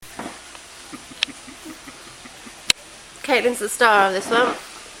Caitlin's the star of this one.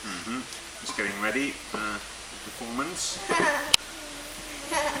 Just getting ready for performance.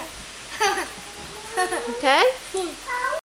 Okay?